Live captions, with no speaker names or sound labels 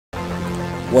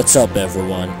What's up,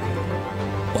 everyone?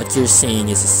 What you're seeing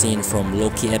is a scene from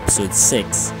Loki episode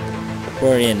 6,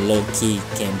 wherein Loki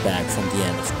came back from the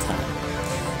end of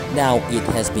time. Now it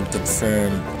has been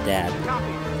confirmed that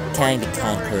Kang the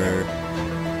Conqueror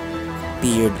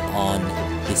appeared on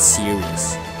this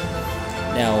series.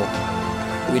 Now,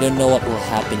 we don't know what will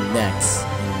happen next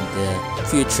in the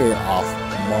future of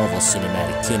Marvel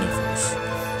Cinematic Universe.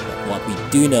 But what we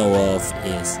do know of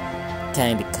is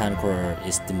Kang the Conqueror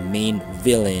is the main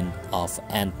villain of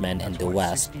Ant-Man and the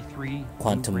Wasp,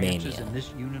 Quantumania.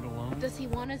 Does he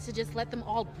want us to just let them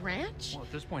all branch? Well,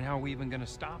 at this point, how are we even gonna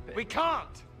stop it? We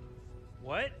can't!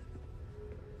 What?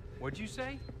 What'd you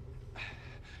say?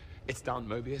 It's done,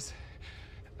 Mobius.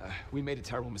 We made a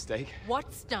terrible mistake.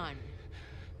 What's done?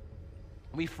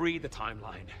 We freed the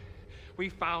timeline. We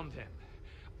found him.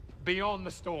 Beyond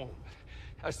the storm.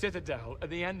 A citadel at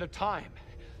the end of time.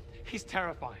 He's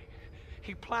terrifying.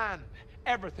 He planned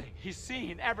everything. He's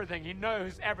seen everything. He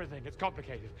knows everything. It's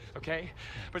complicated, okay?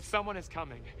 But someone is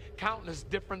coming. Countless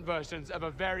different versions of a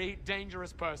very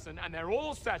dangerous person, and they're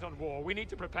all set on war. We need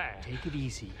to prepare. Take it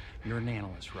easy. You're an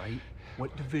analyst, right?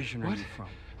 What division are you from?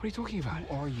 What are you talking about?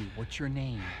 Who are you? What's your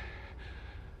name?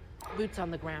 Boots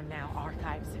on the ground now,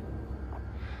 archives.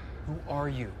 Who are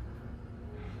you?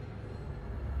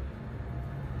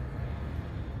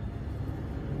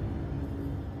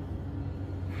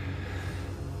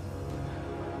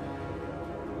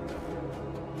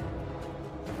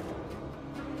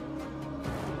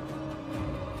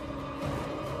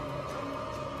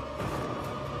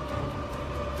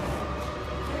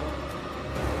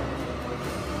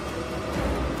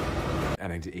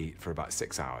 Having to eat for about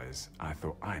 6 hours. I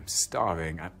thought, I'm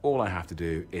starving and all I have to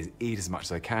do is eat as much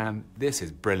as I can. This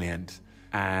is brilliant.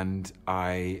 And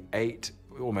I ate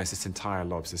almost this entire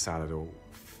lobster salad or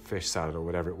fish salad or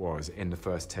whatever it was in the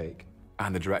first take.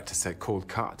 And the director said, called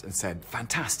cut and said,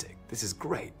 fantastic, this is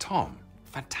great, Tom,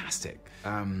 fantastic.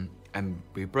 And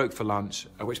we broke for lunch,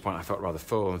 at which point I felt rather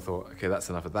full and thought, okay, that's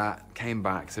enough of that. Came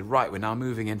back, said, right, we're now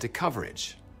moving into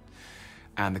coverage.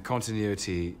 And the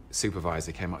continuity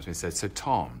supervisor came up to me and said, so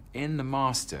Tom, in The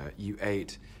Master, you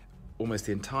ate almost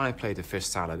the entire plate of fish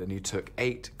salad and you took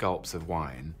 8 gulps of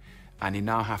wine, and you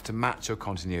now have to match your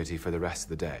continuity for the rest of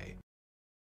the day.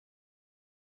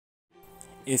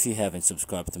 If you haven't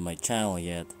subscribed to my channel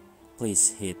yet,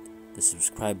 please hit the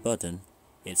subscribe button.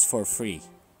 It's for free.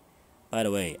 By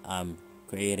the way, I'm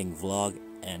creating vlog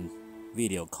and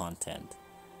video content.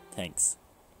 Thanks.